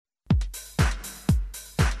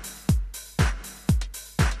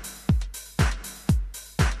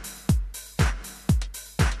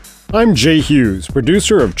I'm Jay Hughes,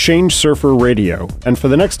 producer of Change Surfer Radio, and for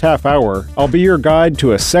the next half hour, I'll be your guide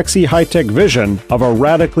to a sexy high-tech vision of a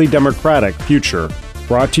radically democratic future.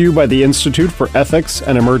 Brought to you by the Institute for Ethics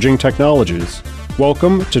and Emerging Technologies.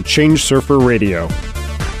 Welcome to Change Surfer Radio.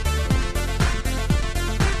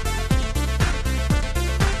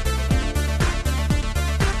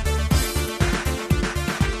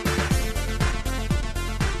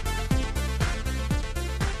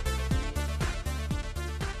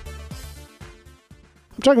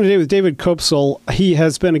 I'm talking today with David Koepsell. He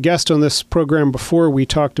has been a guest on this program before. We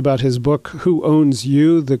talked about his book, Who Owns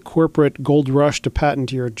You? The Corporate Gold Rush to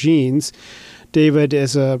Patent Your Genes. David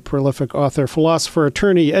is a prolific author, philosopher,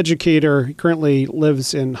 attorney, educator. He currently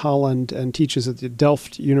lives in Holland and teaches at the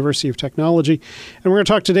Delft University of Technology. And we're going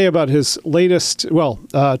to talk today about his latest,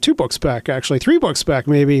 2 books back, actually, 3 books back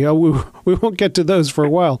maybe. We won't get to those for a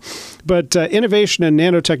while. But Innovation and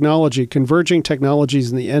Nanotechnology, Converging Technologies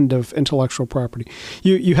and the End of Intellectual Property.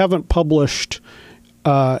 You haven't published,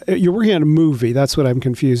 you're working on a movie. That's what I'm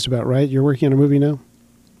confused about, right? You're working on a movie now?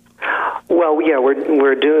 Well, yeah, we're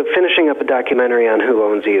finishing up a documentary on Who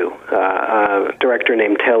Owns You. A director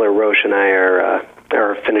named Taylor Roche and I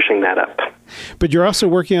are finishing that up. But you're also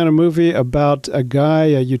working on a movie about a guy,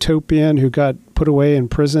 a utopian, who got put away in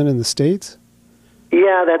prison in the States?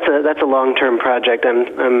 Yeah, that's a long-term project.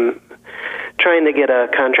 I'm trying to get a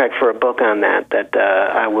contract for a book on that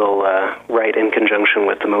I will write in conjunction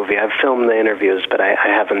with the movie. I've filmed the interviews, but I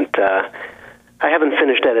haven't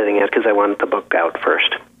finished editing it because I want the book out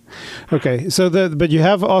first. Okay, but you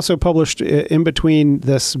have also published in between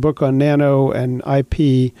this book on nano and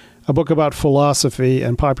IP, a book about philosophy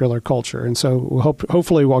and popular culture, and so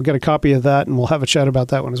hopefully we'll get a copy of that and we'll have a chat about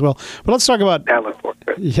that one as well. But let's talk about. I look forward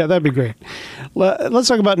to it. Yeah, that'd be great. Let's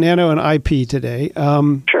talk about nano and IP today.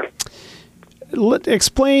 Sure.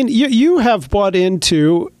 Explain. You have bought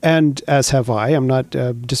into, and as have I. I'm not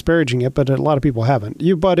disparaging it, but a lot of people haven't.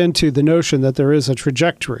 You bought into the notion that there is a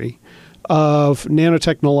trajectory of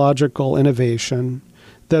nanotechnological innovation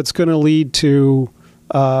that's going to lead to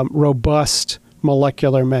robust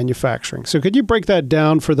molecular manufacturing. So could you break that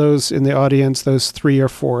down for those in the audience, those 3 or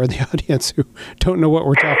 4 in the audience who don't know what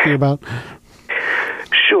we're talking about?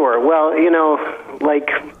 Sure. Well,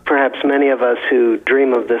 like perhaps many of us who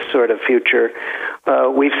dream of this sort of future,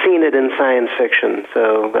 we've seen it in science fiction.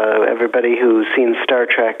 So everybody who's seen Star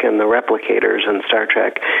Trek and the replicators in Star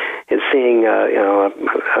Trek is seeing a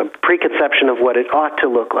preconception of what it ought to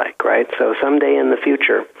look like, right? So someday in the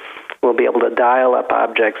future, we'll be able to dial up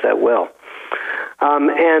objects at will.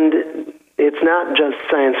 And it's not just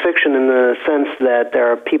science fiction in the sense that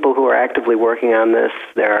there are people who are actively working on this.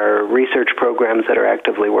 There are research programs that are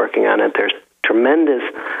actively working on it. There's tremendous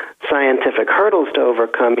scientific hurdles to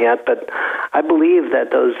overcome yet, but I believe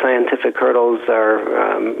that those scientific hurdles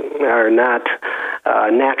are not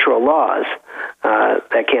natural laws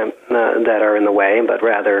that are in the way, but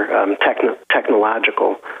rather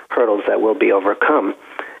technological hurdles that will be overcome.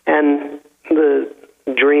 And the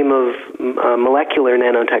dream of molecular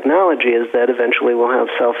nanotechnology is that eventually we'll have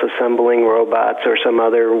self-assembling robots or some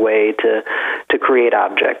other way to create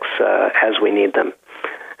objects as we need them.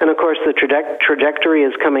 And of course, the trajectory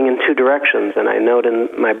is coming in 2 directions, and I note in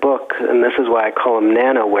my book, and this is why I call them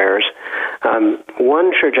nanowares.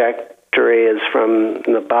 One trajectory is from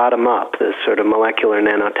the bottom up, this sort of molecular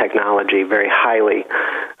nanotechnology, very highly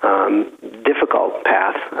difficult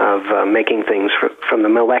path of making things from the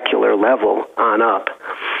molecular level on up.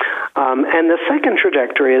 And the second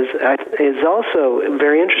trajectory is also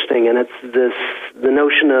very interesting, and it's the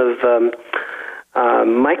notion of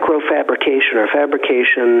microfabrication or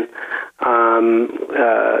fabrication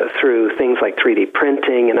through things like 3D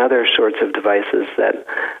printing and other sorts of devices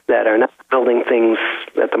that are not building things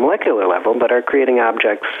at the molecular level, but are creating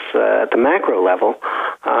objects at the macro level,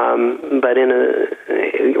 but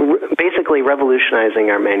basically revolutionizing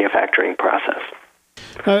our manufacturing process.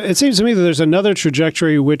 It seems to me that there's another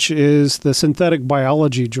trajectory, which is the synthetic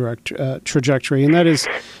biology trajectory, and that is,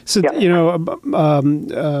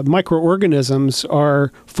 microorganisms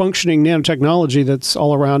are functioning nanotechnology that's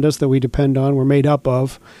all around us that we depend on, we're made up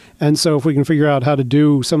of, and so if we can figure out how to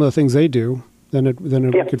do some of the things they do, then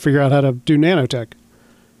we can figure out how to do nanotech.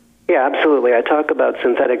 Yeah, absolutely. I talk about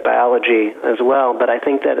synthetic biology as well, but I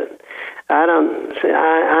think that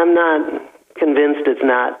I'm not convinced it's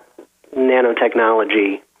not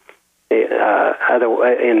nanotechnology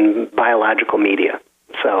in biological media.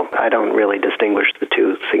 So I don't really distinguish the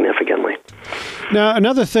two significantly. Now,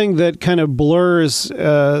 another thing that kind of blurs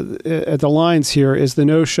at the lines here is the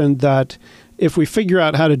notion that if we figure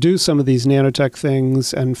out how to do some of these nanotech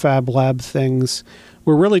things and fab lab things,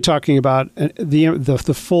 we're really talking about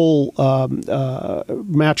the full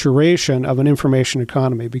maturation of an information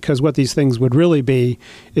economy, because what these things would really be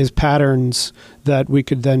is patterns that we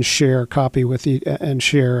could then share, copy with and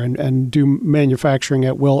share and do manufacturing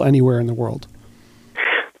at will anywhere in the world.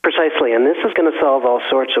 Precisely, and this is going to solve all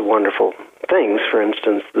sorts of wonderful things. For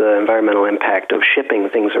instance, the environmental impact of shipping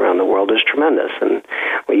things around the world is tremendous, and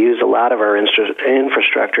we use a lot of our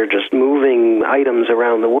infrastructure just moving items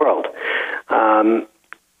around the world.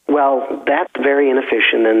 Well, that's very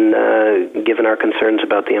inefficient, and given our concerns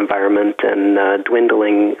about the environment and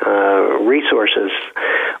dwindling resources,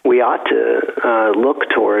 we ought to look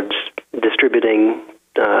towards distributing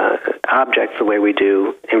objects the way we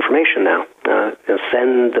do information now.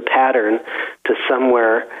 Send the pattern to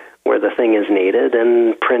somewhere where the thing is needed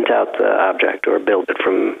and print out the object or build it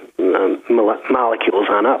from molecules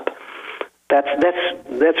on up.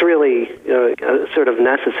 That's really sort of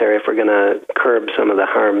necessary if we're going to curb some of the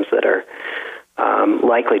harms that are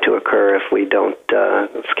likely to occur if we don't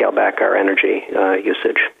scale back our energy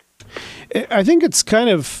usage. I think it's kind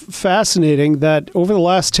of fascinating that over the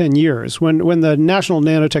last 10 years, when the National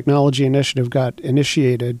Nanotechnology Initiative got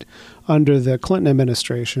initiated under the Clinton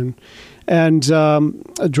administration, and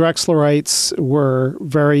Drexlerites were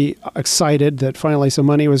very excited that finally some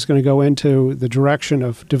money was going to go into the direction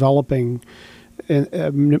of developing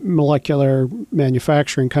molecular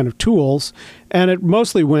manufacturing kind of tools, and it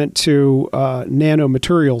mostly went to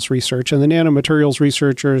nanomaterials research. And the nanomaterials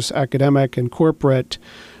researchers, academic and corporate,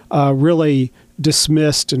 really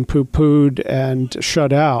dismissed and poo-pooed and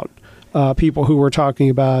shut out people who were talking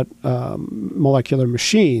about molecular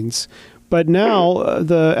machines. But now,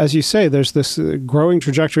 as you say, there's this growing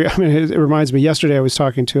trajectory. I mean, it reminds me, yesterday I was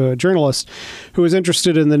talking to a journalist who was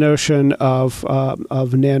interested in the notion of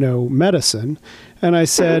nanomedicine. And I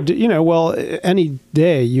said, well, any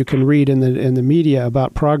day you can read in the media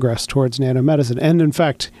about progress towards nanomedicine. And in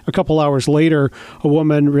fact, a couple hours later, a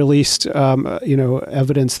woman released,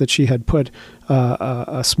 evidence that she had put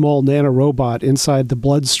a small nanorobot inside the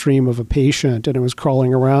bloodstream of a patient, and it was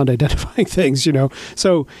crawling around identifying things.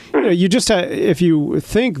 So you just if you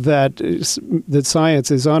think that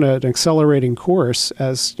science is on an accelerating course,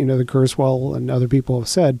 as the Kurzweil and other people have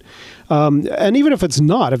said, and even if it's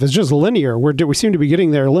not, if it's just linear, we seem to be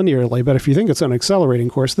getting there linearly. But if you think it's an accelerating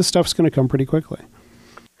course, this stuff's going to come pretty quickly.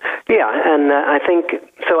 Yeah, and I think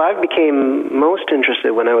so. I became most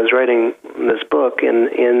interested when I was writing this book in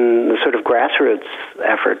the sort of grassroots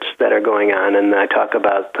efforts that are going on, and I talk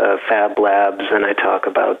about Fab Labs, and I talk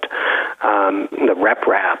about the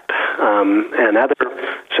RepRap and other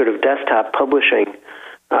sort of desktop publishing,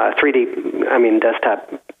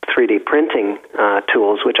 desktop 3D printing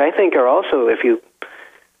tools, which I think are also,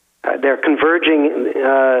 they're converging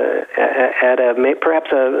at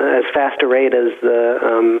perhaps as fast a rate as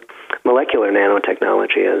the molecular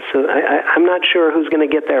nanotechnology is. So I'm not sure who's going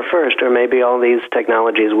to get there first, or maybe all these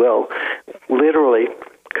technologies will literally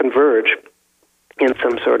converge in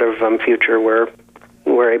some sort of future where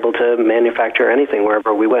we're able to manufacture anything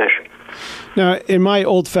wherever we wish. Now, in my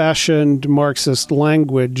old-fashioned Marxist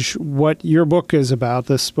language, what your book is about,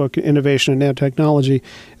 this book, Innovation and Nanotechnology,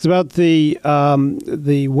 is about the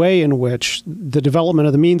way in which the development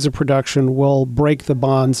of the means of production will break the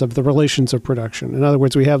bonds of the relations of production. In other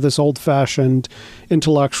words, we have this old-fashioned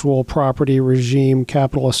intellectual property regime,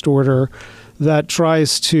 capitalist order, that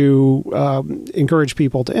tries to encourage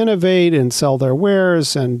people to innovate and sell their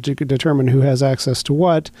wares and to determine who has access to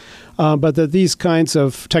what, but that these kinds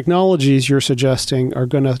of technologies you're suggesting are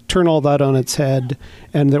going to turn all that on its head,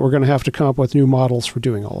 and that we're going to have to come up with new models for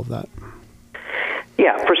doing all of that.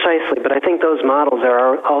 Yeah, precisely. But I think those models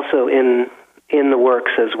are also in the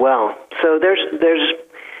works as well. So there's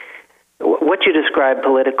what you described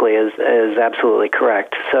politically is absolutely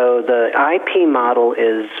correct. So the IP model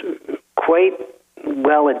is quite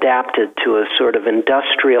well adapted to a sort of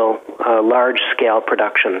industrial, large-scale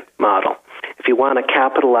production model. If you want to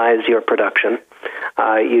capitalize your production,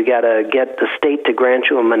 you got to get the state to grant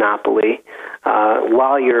you a monopoly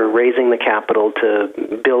while you're raising the capital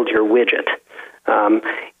to build your widget.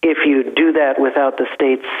 If you do that without the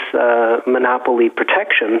state's monopoly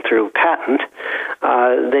protection through patent,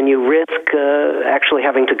 then you risk actually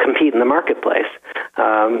having to compete in the marketplace,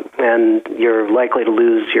 and you're likely to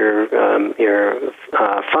lose your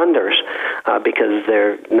funders because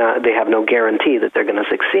they have no guarantee that they're going to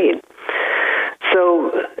succeed.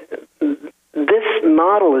 So this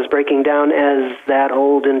model is breaking down as that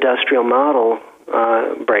old industrial model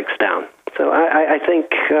breaks down. So I think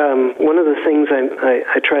one of the things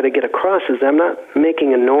I try to get across is I'm not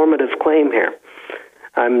making a normative claim here.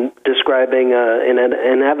 I'm describing an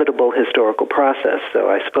inevitable historical process, so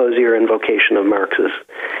I suppose your invocation of Marx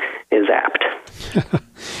is apt.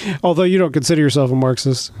 Although you don't consider yourself a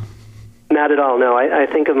Marxist. Not at all, no. I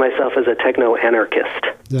think of myself as a techno-anarchist.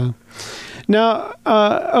 Yeah. Now,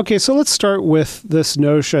 okay, so let's start with this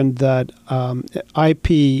notion that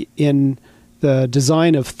IP in the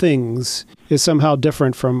design of things is somehow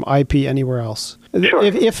different from IP anywhere else. Sure.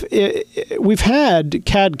 If we've had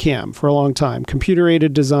CAD/CAM for a long time,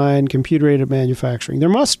 computer-aided design, computer-aided manufacturing, there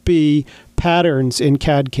must be patterns in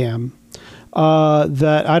CAD/CAM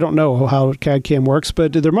that I don't know how CAD/CAM works,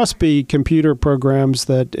 but there must be computer programs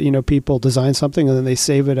that people design something and then they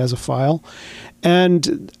save it as a file,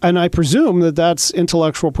 and I presume that that's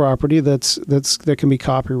intellectual property that can be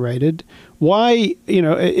copyrighted. Why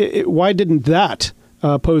why didn't that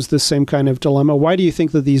pose this same kind of dilemma? Why do you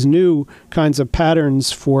think that these new kinds of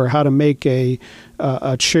patterns for how to make a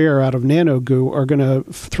chair out of nano goo are going to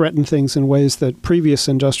threaten things in ways that previous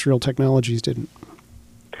industrial technologies didn't?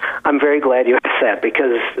 I'm very glad you asked that,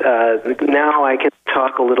 because now I can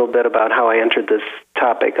talk a little bit about how I entered this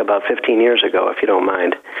topic about 15 years ago, if you don't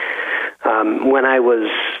mind. When I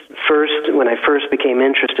first became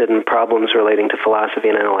interested in problems relating to philosophy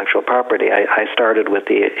and intellectual property, I started with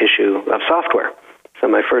the issue of software. So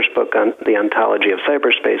my first book on the ontology of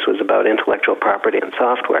cyberspace was about intellectual property and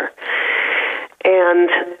software. And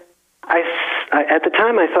at the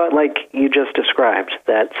time, I thought, like you just described,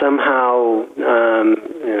 that somehow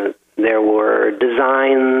there were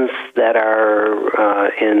designs that are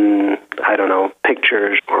in, I don't know,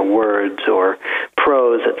 pictures or words or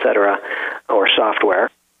prose, etc., or software.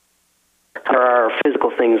 There are physical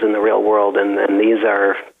things in the real world, and these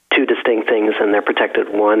are two distinct things, and they're protected.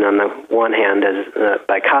 One on the one hand as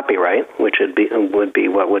by copyright, which would be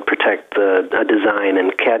what would protect a design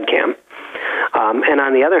in CAD/CAM. And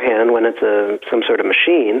on the other hand, when it's some sort of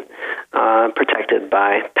machine, protected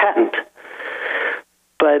by patent.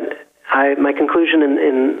 But my conclusion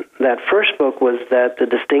in that first book was that the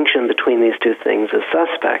distinction between these two things is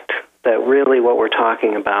suspect, that really what we're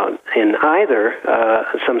talking about in either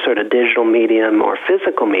some sort of digital medium or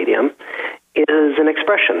physical medium is an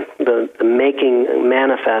expression, the making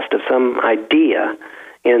manifest of some idea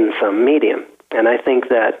in some medium. And I think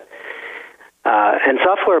that and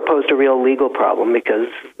software posed a real legal problem because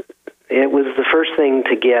it was the first thing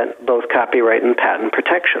to get both copyright and patent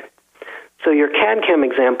protection. So your CAD/CAM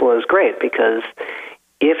example is great, because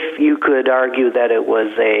if you could argue that it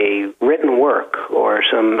was a written work or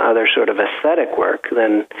some other sort of aesthetic work,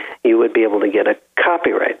 then you would be able to get a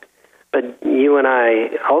copyright. But you and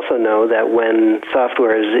I also know that when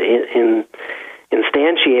software is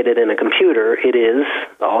instantiated in a computer, it is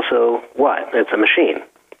also what? It's a machine.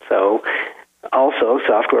 So also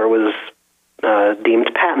software was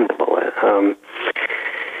deemed patentable.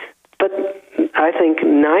 But I think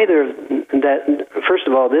neither that, first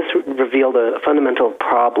of all, this revealed a fundamental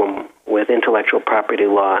problem with intellectual property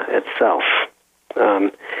law itself.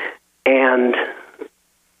 And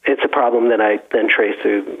it's a problem that I then trace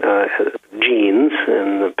through genes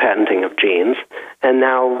and the patenting of genes, and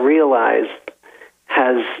now realize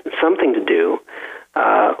has something to do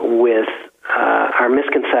with our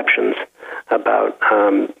misconceptions about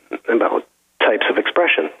types of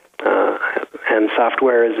expression. And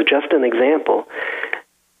software is just an example.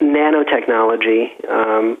 Nanotechnology,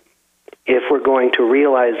 if we're going to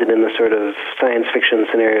realize it in the sort of science fiction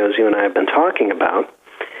scenarios you and I have been talking about,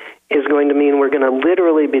 is going to mean we're going to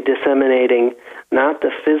literally be disseminating not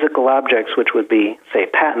the physical objects, which would be, say,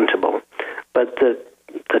 patentable, but the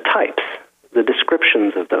types, the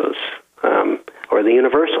descriptions of those, or the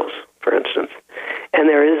universals, for instance. And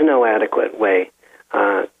there is no adequate way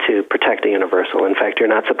to protect a universal. In fact, you're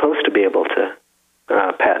not supposed to be able to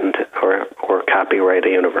patent or copyright a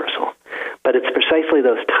universal. But it's precisely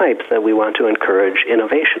those types that we want to encourage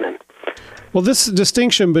innovation in. Well, this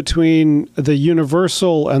distinction between the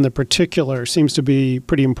universal and the particular seems to be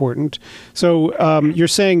pretty important. So you're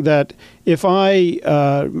saying that if I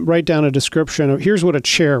write down a description of here's what a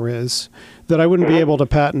chair is, that I wouldn't be able to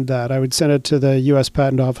patent that. I would send it to the U.S.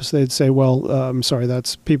 Patent Office. They'd say, well, I'm sorry,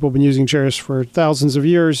 that's people have been using chairs for thousands of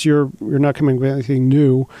years. You're not coming with anything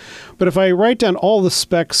new. But if I write down all the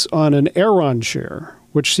specs on an Aeron chair,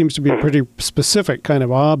 which seems to be a pretty specific kind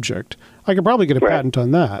of object, I could probably get a patent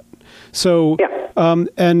on that. So,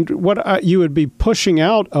 and what you would be pushing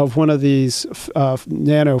out of one of these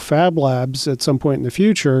nano fab labs at some point in the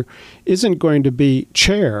future isn't going to be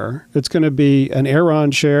chair. It's going to be an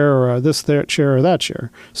Aeron chair or that chair or that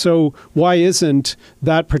chair. So why isn't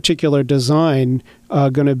that particular design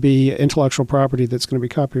going to be intellectual property that's going to be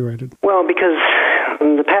copyrighted? Well, because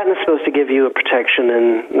the patent is supposed to give you a protection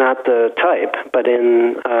in not the type, but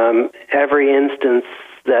in every instance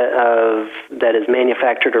that is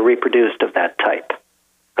manufactured or reproduced of that type.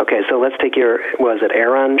 Okay, so let's take was it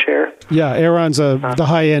Aeron chair? Yeah, Aeron's the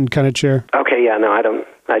high-end kind of chair. Okay, yeah, no, I don't.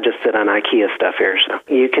 I just sit on IKEA stuff here. So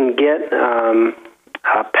you can get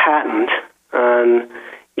a patent on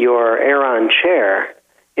your Aeron chair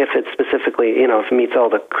if it's specifically, if it meets all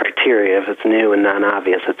the criteria, if it's new and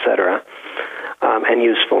non-obvious, etc., and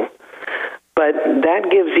useful. But that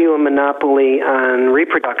gives you a monopoly on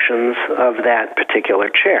reproductions of that particular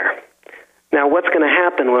chair. Now, what's going to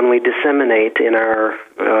happen when we disseminate in our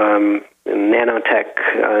nanotech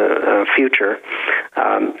future,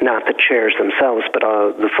 not the chairs themselves, but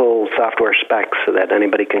the full software specs so that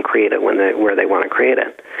anybody can create it where they want to create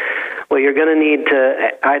it? Well, you're going to need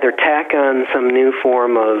to either tack on some new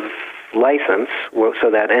form of license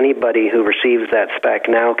so that anybody who receives that spec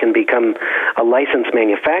now can become a licensed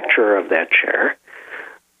manufacturer of that chair,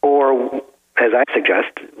 or, as I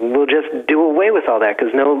suggest, we'll just do away with all that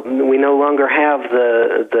because we no longer have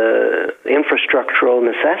the infrastructural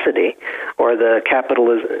necessity or the capital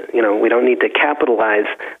we don't need to capitalize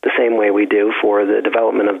the same way we do for the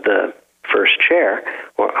development of the first chair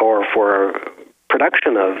or for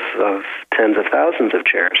production of tens of thousands of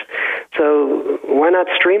chairs. So why not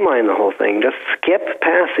streamline the whole thing? Just skip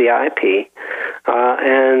past the IP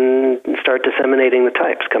and start disseminating the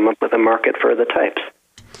types, come up with a market for the types.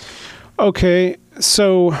 Okay,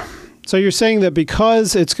 so you're saying that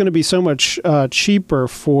because it's going to be so much cheaper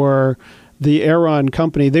for the Aeron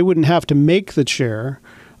company, they wouldn't have to make the chair,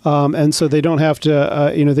 and so they don't have to.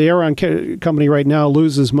 The Aeron company right now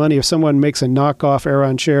loses money if someone makes a knockoff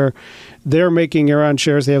Aeron chair. They're making Aeron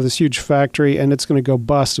chairs. They have this huge factory, and it's going to go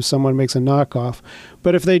bust if someone makes a knockoff.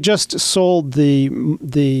 But if they just sold the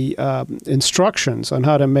instructions on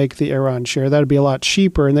how to make the Aeron chair, that'd be a lot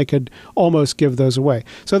cheaper, and they could almost give those away.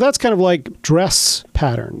 So that's kind of like dress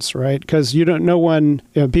patterns, right? Because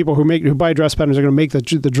people who buy dress patterns are going to make the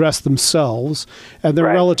dress themselves, and they're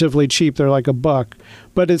relatively cheap. They're like $1,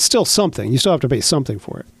 but it's still something. You still have to pay something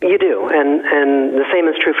for it. You do, and the same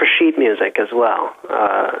is true for sheet music as well.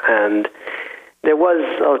 And there was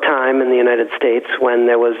a time in the United States when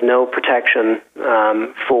there was no protection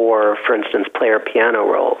for instance, player piano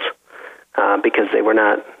rolls because they were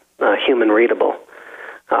not human readable.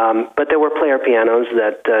 But there were player pianos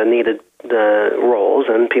that needed the rolls,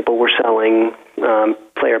 and people were selling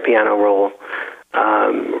player piano rolls,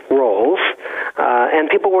 and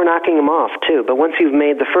people were knocking them off too. But once you've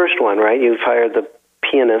made the first one, right, you've hired the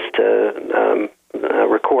pianist to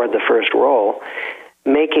record the first roll,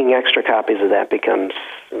 making extra copies of that becomes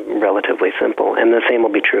relatively simple. And the same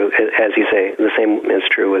will be true, as you say, the same is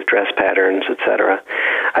true with dress patterns, etc.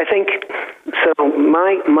 I think, so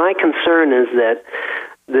my concern is that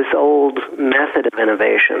this old method of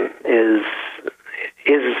innovation is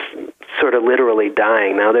sort of literally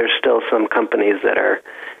dying. Now, there's still some companies that are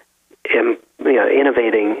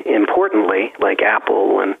innovating importantly, like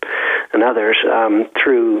Apple and others,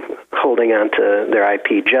 through holding on to their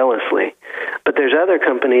IP jealously. But there's other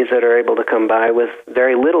companies that are able to come by with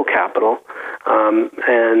very little capital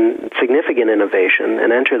and significant innovation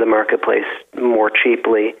and enter the marketplace more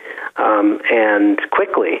cheaply and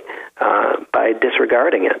quickly by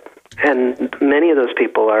disregarding it. And many of those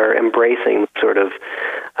people are embracing sort of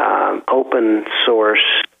open source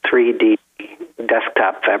 3D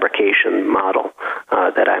desktop fabrication model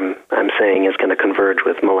that I'm saying is going to converge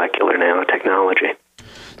with molecular nanotechnology.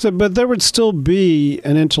 So, but there would still be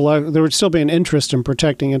an interest in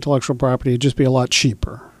protecting intellectual property. It'd just be a lot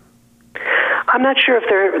cheaper. I'm not sure if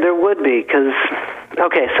there would be, because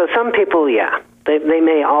so some people, they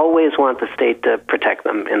may always want the state to protect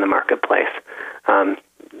them in the marketplace.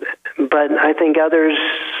 But I think others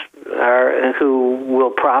who will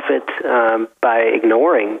profit by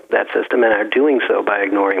ignoring that system and are doing so by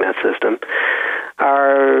ignoring that system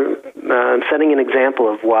are setting an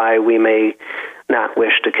example of why we may not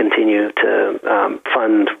wish to continue to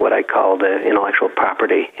fund what I call the intellectual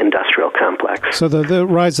property industrial complex. So the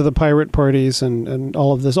rise of the pirate parties and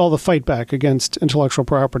all of this, all the fight back against intellectual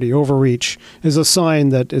property overreach is a sign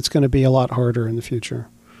that it's going to be a lot harder in the future.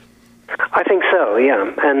 I think so,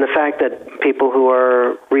 yeah. And the fact that people who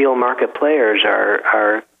are real market players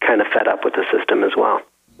are kind of fed up with the system as well.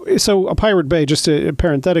 So Pirate Bay, just to,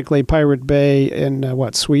 parenthetically, Pirate Bay in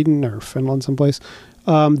Sweden or Finland someplace,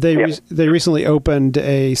 They recently opened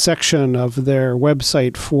a section of their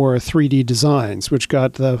website for 3D designs, which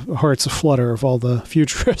got the hearts aflutter of all the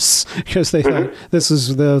futurists because they thought this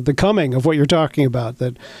is the coming of what you're talking about,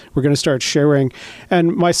 that we're going to start sharing.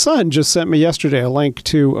 And my son just sent me yesterday a link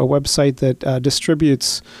to a website that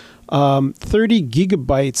distributes 30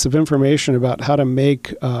 gigabytes of information about how to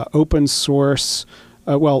make open source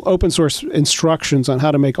instructions on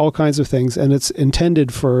how to make all kinds of things, and it's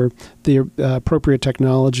intended for the appropriate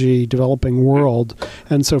technology developing world.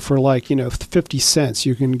 And so for 50 cents,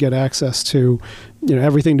 you can get access to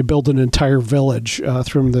everything to build an entire village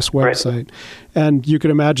from this website. Right. And you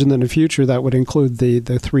could imagine that in the future that would include the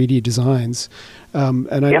 3D designs.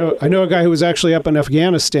 And I know a guy who was actually up in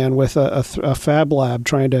Afghanistan with a fab lab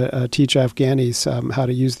trying to teach Afghanis how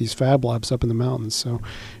to use these fab labs up in the mountains. So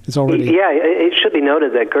it's already... Yeah, it should be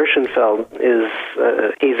noted that Gershenfeld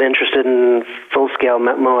he's interested in full-scale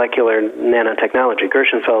molecular nanotechnology.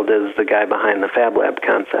 Gershenfeld is the guy behind the fab lab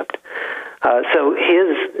concept. So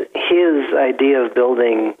his idea of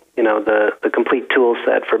building, the complete tool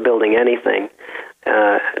set for building anything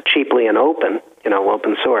cheaply and open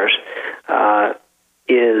source,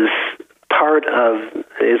 is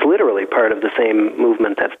literally part of the same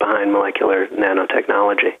movement that's behind molecular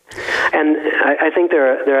nanotechnology. And I think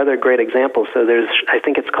there are other great examples. So I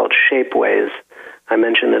think it's called Shapeways. I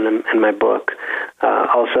mentioned it in my book.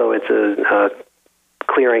 Also, it's a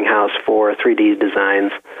clearinghouse for 3D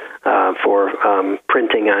designs for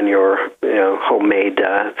printing on your homemade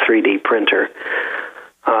 3D printer.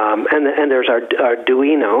 And there's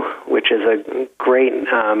Arduino, which is a great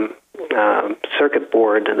circuit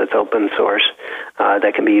board that's open source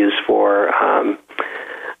that can be used for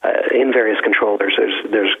in various controllers.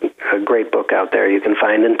 There's a great book out there you can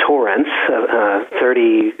find in torrents,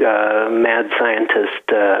 30 mad scientist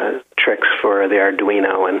tricks for the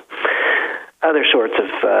Arduino, and other sorts of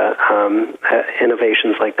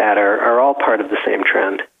innovations like that are all part of the same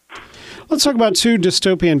trend. Let's talk about two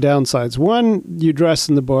dystopian downsides. One you address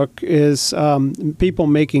in the book is people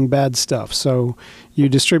making bad stuff. So you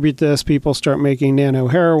distribute this, people start making nano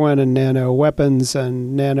heroin and nano weapons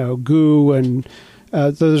and nano goo, and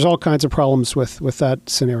there's all kinds of problems with that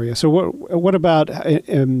scenario. So what about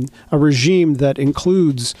a regime that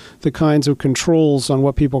includes the kinds of controls on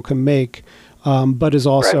what people can make, but is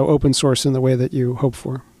also open source in the way that you hope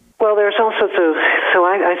for? Well, there's all sorts of... So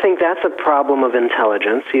I think that's a problem of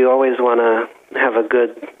intelligence. You always want to have a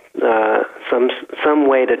good, some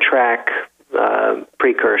way to track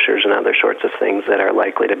precursors and other sorts of things that are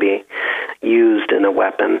likely to be used in a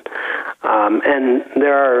weapon. And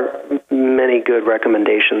there are many good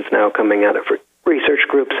recommendations now coming out of research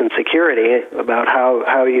groups in security about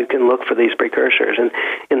how you can look for these precursors. And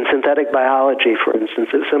in synthetic biology, for instance,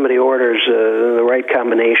 if somebody orders the right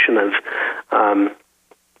combination of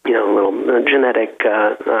little genetic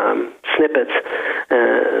snippets,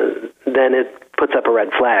 then it puts up a red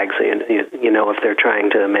flag, so you know if they're trying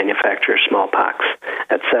to manufacture smallpox,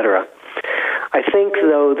 etc. I think,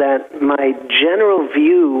 though, that my general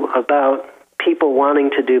view about people wanting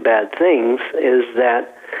to do bad things is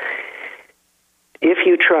that if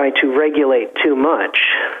you try to regulate too much,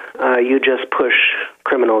 you just push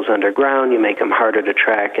criminals underground, you make them harder to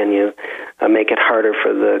track, and you make it harder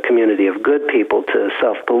for the community of good people to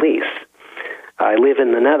self-police. I live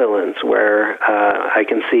in the Netherlands, where I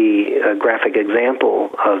can see a graphic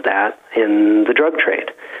example of that in the drug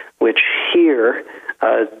trade, which here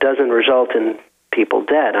doesn't result in people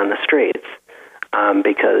dead on the streets,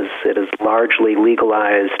 because it is largely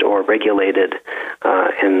legalized or regulated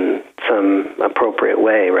in some appropriate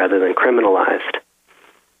way rather than criminalized.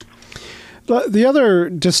 The other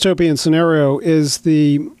dystopian scenario is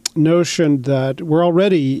the notion that we're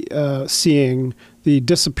already seeing the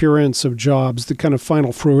disappearance of jobs, the kind of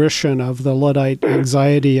final fruition of the Luddite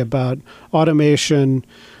anxiety about automation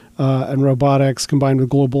and robotics combined with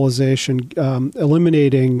globalization,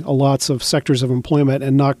 eliminating lots of sectors of employment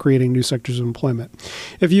and not creating new sectors of employment.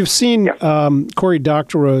 If you've seen Cory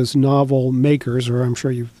Doctorow's novel Makers, or I'm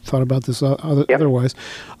sure you've thought about this otherwise,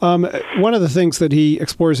 one of the things that he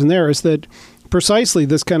explores in there is that precisely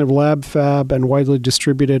this kind of lab fab and widely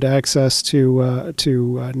distributed access to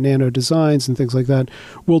nano designs and things like that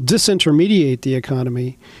will disintermediate the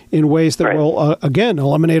economy in ways that will, again,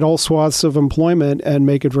 eliminate all swaths of employment and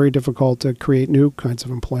make it very difficult to create new kinds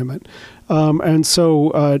of employment. And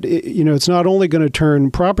so, it's not only going to turn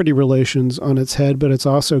property relations on its head, but it's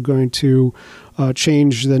also going to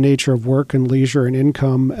change the nature of work and leisure and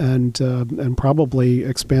income and probably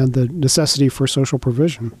expand the necessity for social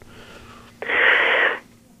provision.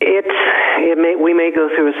 We may go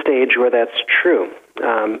through a stage where that's true,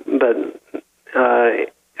 but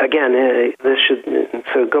again, this should,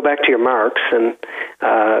 so go back to your marks, and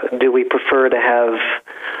do we prefer to have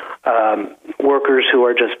workers who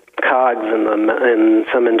are just cogs in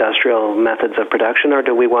some industrial methods of production, or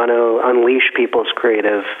do we want to unleash people's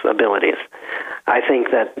creative abilities? I think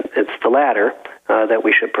that it's the latter that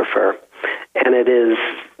we should prefer, and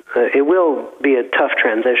it will be a tough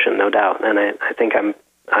transition, no doubt, and I think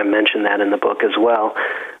I mentioned that in the book as well,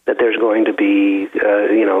 that there's going to be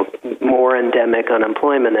more endemic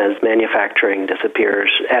unemployment as manufacturing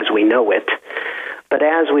disappears as we know it. But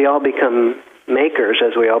as we all become makers,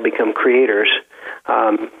 as we all become creators,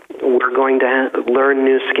 we're going to learn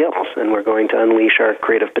new skills, and we're going to unleash our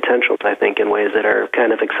creative potentials, I think, in ways that are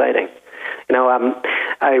kind of exciting.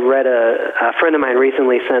 I read a friend of mine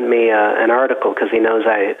recently sent me an article, because he knows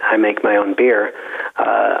I make my own beer,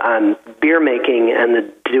 on beer making and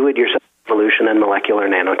the do-it-yourself revolution in molecular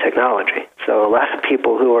nanotechnology. So a lot of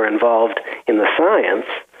people who are involved in the science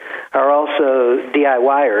are also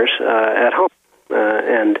DIYers at home,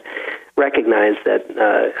 and recognize that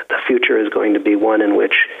the future is going to be one in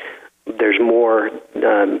which there's more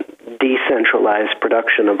decentralized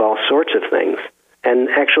production of all sorts of things. And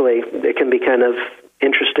actually, it can be kind of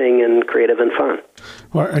interesting and creative and fun.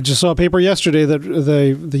 Well, I just saw a paper yesterday that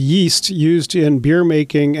the yeast used in beer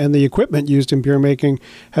making and the equipment used in beer making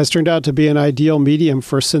has turned out to be an ideal medium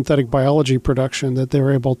for synthetic biology production, that they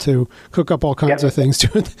were able to cook up all kinds of things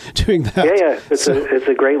doing that. Yeah. It's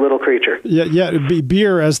a great little creature. Yeah, it'd be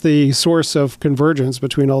beer as the source of convergence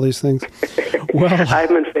between all these things. Well,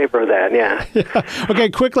 I'm in favor of that, yeah. Okay,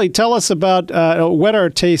 quickly, tell us about, whet our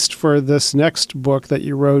taste for this next book that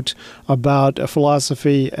you wrote about philosophy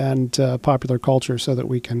and popular culture, so that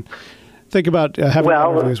we can think about having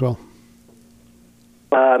an interview as well.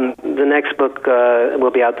 The next book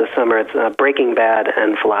will be out this summer. It's Breaking Bad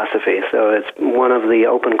and Philosophy. So it's one of the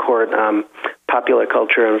open court popular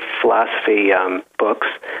culture and philosophy books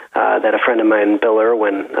that a friend of mine, Bill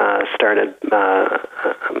Irwin, started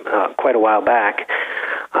quite a while back.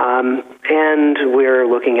 And we're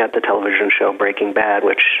looking at the television show Breaking Bad,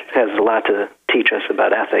 which has a lot to teach us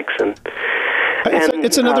about ethics.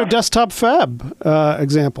 It's another desktop fab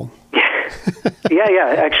example.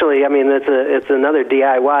 Yeah. Actually, I mean, it's another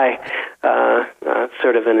DIY,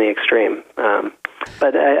 sort of in the extreme.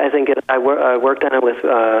 But I think I worked on it with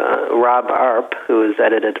Rob Arp, who has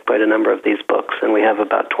edited quite a number of these books, and we have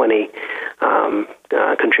about 20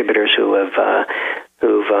 contributors who've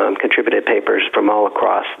contributed papers from all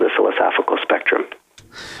across the philosophical spectrum.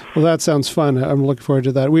 Well, that sounds fun. I'm looking forward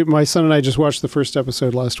to that. My son and I just watched the first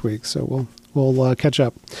episode last week, so we'll catch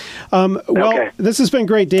up. Okay. This has been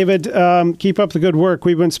great, David. Keep up the good work.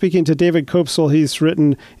 We've been speaking to David Koepsell. He's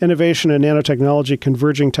written Innovation and Nanotechnology,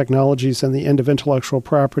 Converging Technologies, and the End of Intellectual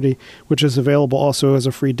Property, which is available also as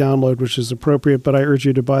a free download, which is appropriate, but I urge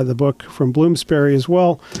you to buy the book from Bloomsbury as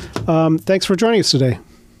well. Thanks for joining us today.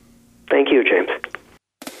 Thank you, James.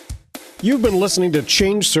 You've been listening to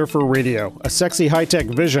Change Surfer Radio, a sexy high-tech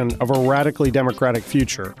vision of a radically democratic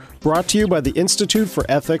future, brought to you by the Institute for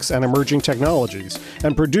Ethics and Emerging Technologies,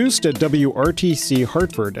 and produced at WRTC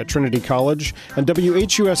Hartford at Trinity College and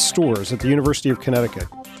WHUS Stores at the University of Connecticut.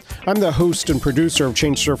 I'm the host and producer of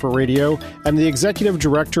Change Surfer Radio and the executive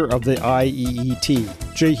director of the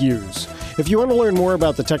IEET, Jay Hughes. If you want to learn more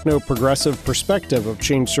about the techno-progressive perspective of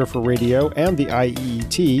Change Surfer Radio and the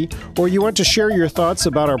IEET, or you want to share your thoughts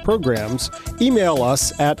about our programs, email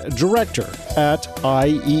us at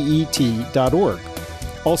director@ieet.org.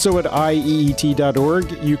 Also at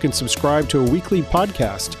ieet.org, you can subscribe to a weekly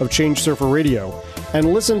podcast of Change Surfer Radio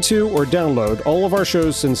and listen to or download all of our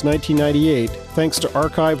shows since 1998 thanks to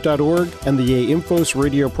archive.org and the Infos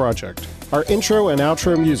Radio Project. Our intro and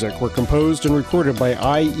outro music were composed and recorded by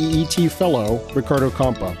IEET fellow Ricardo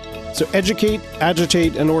Campa. So educate,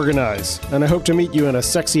 agitate, and organize, and I hope to meet you in a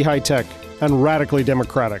sexy high-tech and radically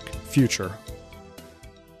democratic future.